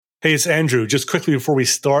Hey, it's Andrew. Just quickly before we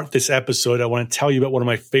start this episode, I want to tell you about one of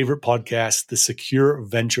my favorite podcasts, the Secure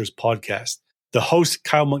Ventures podcast. The host,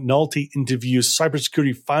 Kyle McNulty, interviews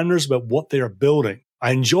cybersecurity founders about what they are building.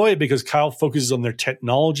 I enjoy it because Kyle focuses on their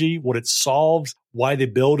technology, what it solves, why they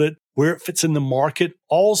build it, where it fits in the market.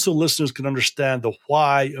 Also, listeners can understand the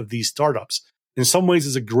why of these startups. In some ways,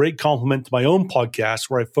 it's a great complement to my own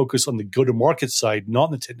podcast where I focus on the go-to-market side, not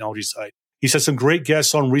on the technology side. He's had some great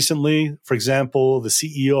guests on recently. For example, the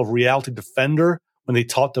CEO of Reality Defender, when they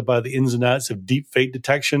talked about the ins and outs of deep fake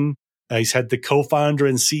detection. He's had the co-founder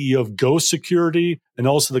and CEO of Ghost Security, and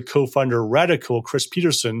also the co-founder of Radical, Chris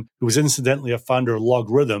Peterson, who was incidentally a founder of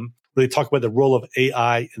LogRhythm, where they talk about the role of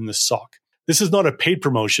AI in the SOC. This is not a paid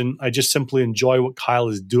promotion. I just simply enjoy what Kyle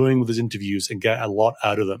is doing with his interviews and get a lot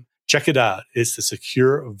out of them. Check it out. It's the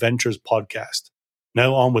Secure Ventures podcast.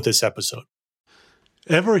 Now on with this episode.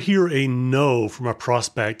 Ever hear a no from a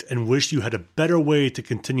prospect and wish you had a better way to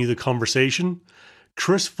continue the conversation?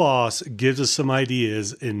 Chris Voss gives us some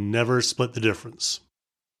ideas in Never Split the Difference.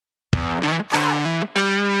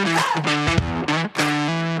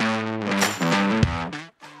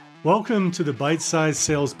 Welcome to the Bite Size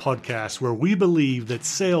Sales Podcast, where we believe that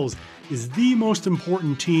sales is the most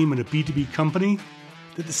important team in a B2B company,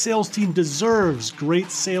 that the sales team deserves great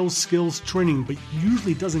sales skills training but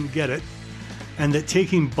usually doesn't get it, and that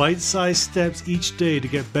taking bite-sized steps each day to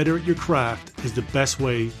get better at your craft is the best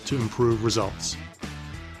way to improve results.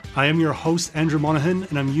 I am your host, Andrew Monahan,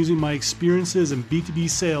 and I'm using my experiences in B2B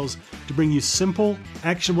sales to bring you simple,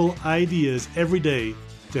 actionable ideas every day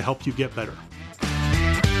to help you get better.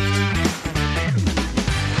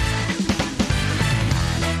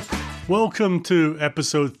 Welcome to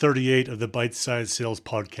episode 38 of the Bite Size Sales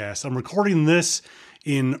Podcast. I'm recording this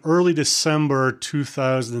in early December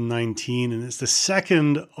 2019, and it's the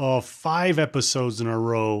second of 5 episodes in a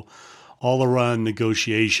row all around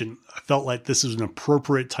negotiation. I felt like this was an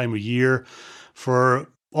appropriate time of year. For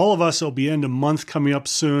all of us, it'll be end of month coming up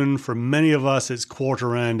soon. For many of us, it's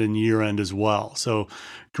quarter end and year end as well. So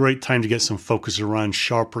great time to get some focus around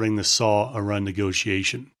sharpening the saw around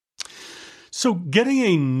negotiation. So getting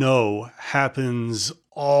a no happens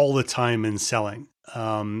all the time in selling.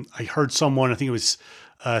 I heard someone, I think it was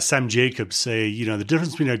Sam Jacobs, say, the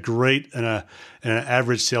difference between a great and an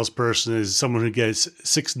average salesperson is someone who gets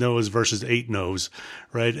 6 no's versus 8 no's,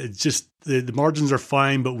 right? It's just the margins are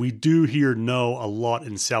fine, but we do hear no a lot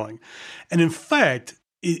in selling. And in fact,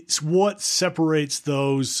 it's what separates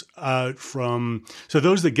those from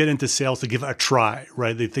those that get into sales to give it a try,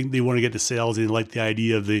 right? They think they want to get to sales and they like the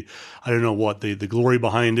idea of the glory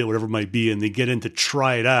behind it, whatever it might be, and they get in to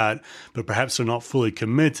try it out, but perhaps they're not fully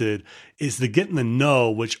committed. It's the getting the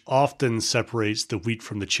no, which often separates the wheat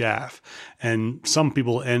from the chaff. And some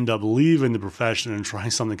people end up leaving the profession and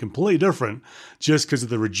trying something completely different just because of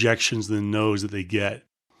the rejections and the no's that they get.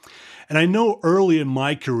 And I know early in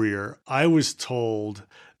my career, I was told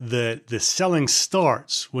that the selling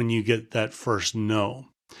starts when you get that first no.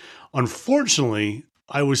 Unfortunately,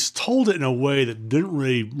 I was told it in a way that didn't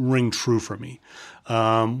really ring true for me.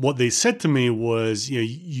 What they said to me was,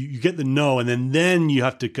 you get the no, and then you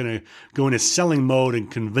have to kind of go into selling mode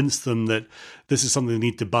and convince them that this is something they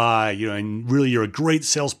need to buy, and really you're a great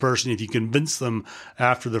salesperson if you convince them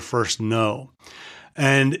after the first no.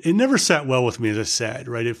 And it never sat well with me, as I said,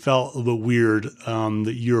 right? It felt a little bit weird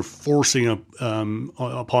that you're forcing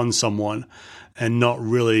upon someone and not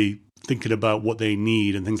really thinking about what they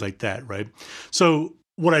need and things like that, right? So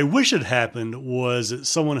what I wish had happened was that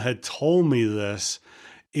someone had told me this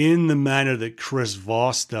in the manner that Chris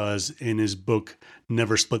Voss does in his book,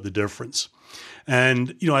 Never Split the Difference.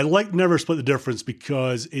 And, I like Never Split the Difference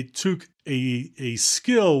because it took a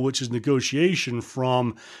skill, which is negotiation,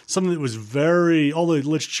 from something that was all the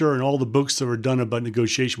literature and all the books that were done about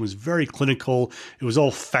negotiation was very clinical. It was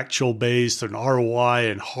all factual based and ROI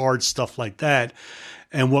and hard stuff like that.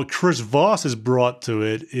 And what Chris Voss has brought to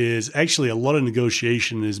it is actually a lot of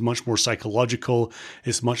negotiation is much more psychological.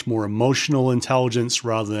 It's much more emotional intelligence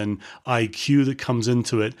rather than IQ that comes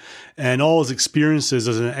into it. And all his experiences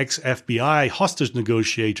as an ex-FBI hostage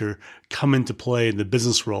negotiator come into play in the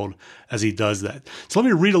business world as he does that. So let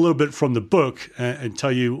me read a little bit from the book and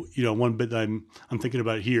tell you, one bit that I'm thinking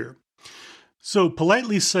about here. So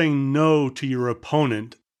politely saying no to your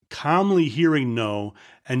opponent, calmly hearing no,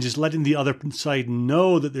 and just letting the other side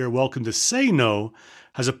know that they're welcome to say no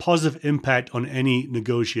has a positive impact on any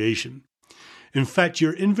negotiation. In fact,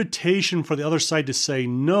 your invitation for the other side to say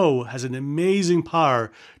no has an amazing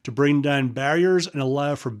power to bring down barriers and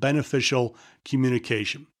allow for beneficial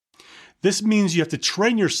communication. This means you have to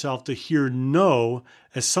train yourself to hear no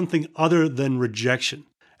as something other than rejection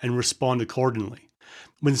and respond accordingly.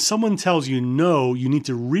 When someone tells you no, you need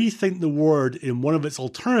to rethink the word in one of its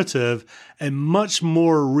alternative and much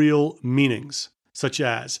more real meanings, such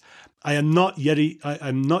as, I'm not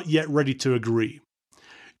yet ready to agree.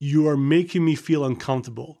 You are making me feel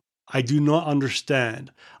uncomfortable. I do not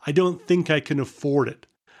understand. I don't think I can afford it.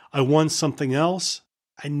 I want something else.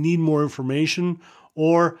 I need more information,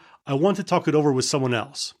 or I want to talk it over with someone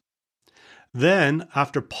else. Then,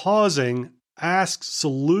 after pausing, ask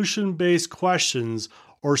solution-based questions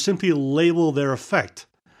or simply label their effect,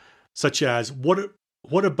 such as, what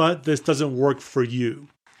about this doesn't work for you?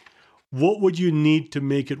 What would you need to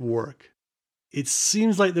make it work? It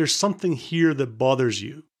seems like there's something here that bothers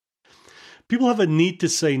you. People have a need to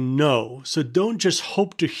say no, so don't just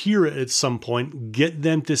hope to hear it at some point. Get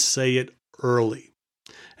them to say it early.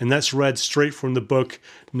 And that's read straight from the book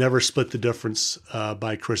Never Split the Difference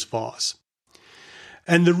by Chris Voss.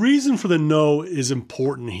 And the reason for the no is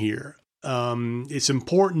important here. It's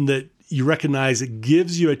important that you recognize it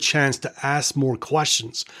gives you a chance to ask more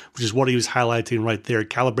questions, which is what he was highlighting right there,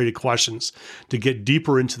 calibrated questions to get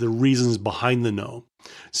deeper into the reasons behind the no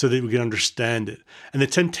so that we can understand it. And the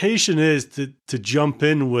temptation is to jump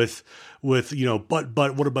in with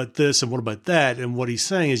but what about this and what about that? And what he's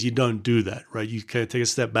saying is you don't do that, right? You kind of take a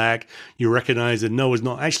step back. You recognize that no is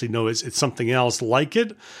not actually no, it's something else like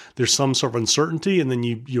it. There's some sort of uncertainty, and then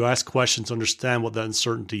you ask questions to understand what that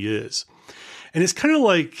uncertainty is. And it's kind of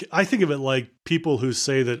like, I think of it like people who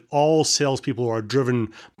say that all salespeople are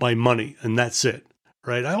driven by money and that's it,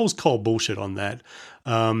 right? I always call bullshit on that.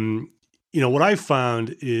 What I've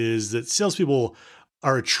found is that salespeople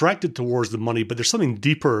are attracted towards the money, but there's something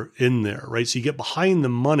deeper in there, right? So you get behind the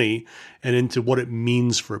money and into what it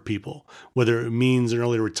means for people, whether it means an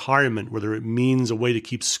early retirement, whether it means a way to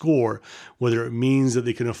keep score, whether it means that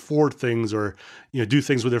they can afford things or, do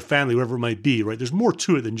things with their family, whatever it might be, right? There's more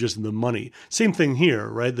to it than just the money. Same thing here,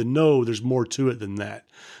 right? The no, there's more to it than that.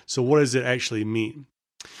 So what does it actually mean?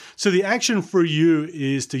 So the action for you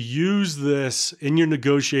is to use this in your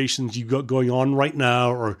negotiations you've got going on right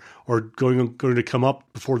now or going to come up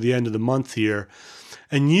before the end of the month here,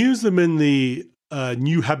 and use them in the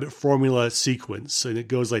new habit formula sequence. And it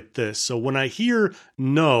goes like this. So when I hear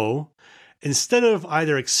no, instead of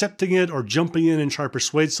either accepting it or jumping in and trying to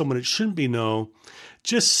persuade someone it shouldn't be no,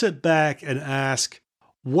 just sit back and ask,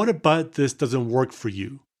 what about this doesn't work for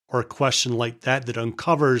you? Or a question like that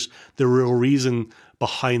uncovers the real reason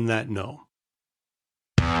behind that no.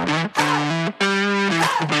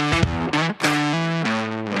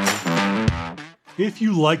 If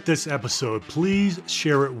you like this episode, please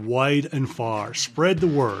share it wide and far. Spread the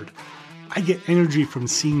word. I get energy from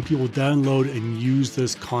seeing people download and use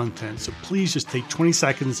this content, so please just take 20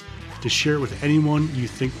 seconds to share it with anyone you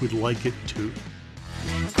think would like it too.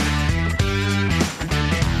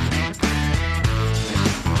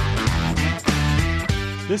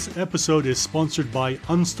 This episode is sponsored by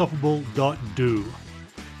Unstoppable.do.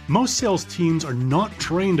 Most sales teams are not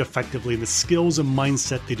trained effectively in the skills and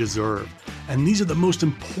mindset they deserve, and these are the most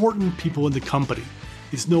important people in the company.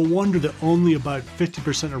 It's no wonder that only about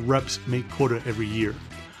 50% of reps make quota every year.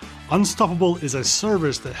 Unstoppable is a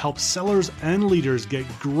service that helps sellers and leaders get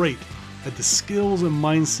great at the skills and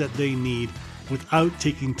mindset they need without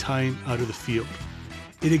taking time out of the field.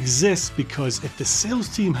 It exists because if the sales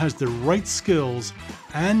team has the right skills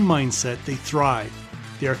and mindset, they thrive.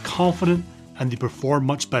 They are confident and they perform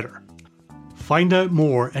much better. Find out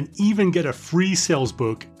more and even get a free sales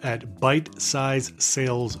book at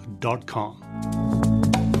bitesizesales.com.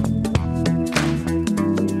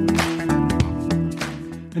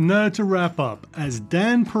 And now to wrap up, as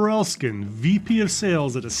Dan Perelskin, VP of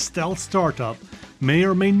Sales at a stealth startup, may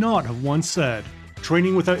or may not have once said,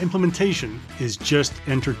 training without implementation is just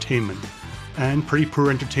entertainment, and pretty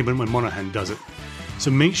poor entertainment when Monahan does it.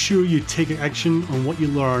 So make sure you take action on what you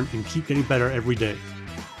learn and keep getting better every day.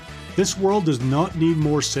 This world does not need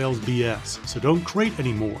more sales BS, so don't create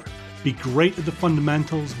any more. Be great at the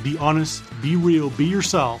fundamentals, be honest, be real, be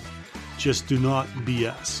yourself, just do not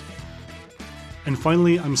BS. And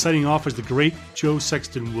finally, I'm signing off as the great Joe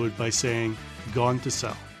Sexton would by saying, gone to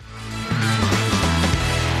sell.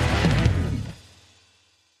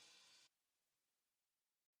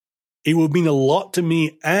 It would mean a lot to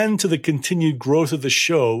me and to the continued growth of the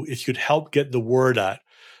show if you could help get the word out.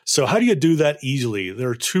 So how do you do that easily? There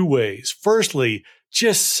are two ways. Firstly,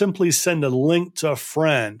 just simply send a link to a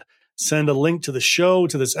friend. Send a link to the show,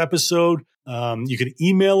 to this episode. You can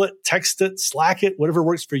email it, text it, Slack it, whatever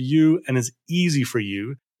works for you and is easy for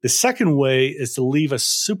you. The second way is to leave a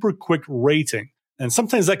super quick rating. And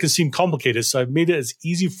sometimes that can seem complicated, so I've made it as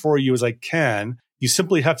easy for you as I can. you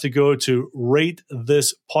simply have to go to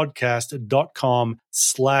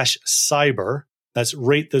ratethispodcast.com/cyber. That's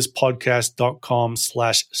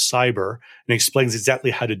ratethispodcast.com/cyber, and it explains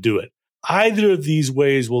exactly how to do it. Either of these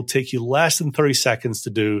ways will take you less than 30 seconds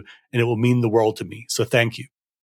to do, and it will mean the world to me. So thank you.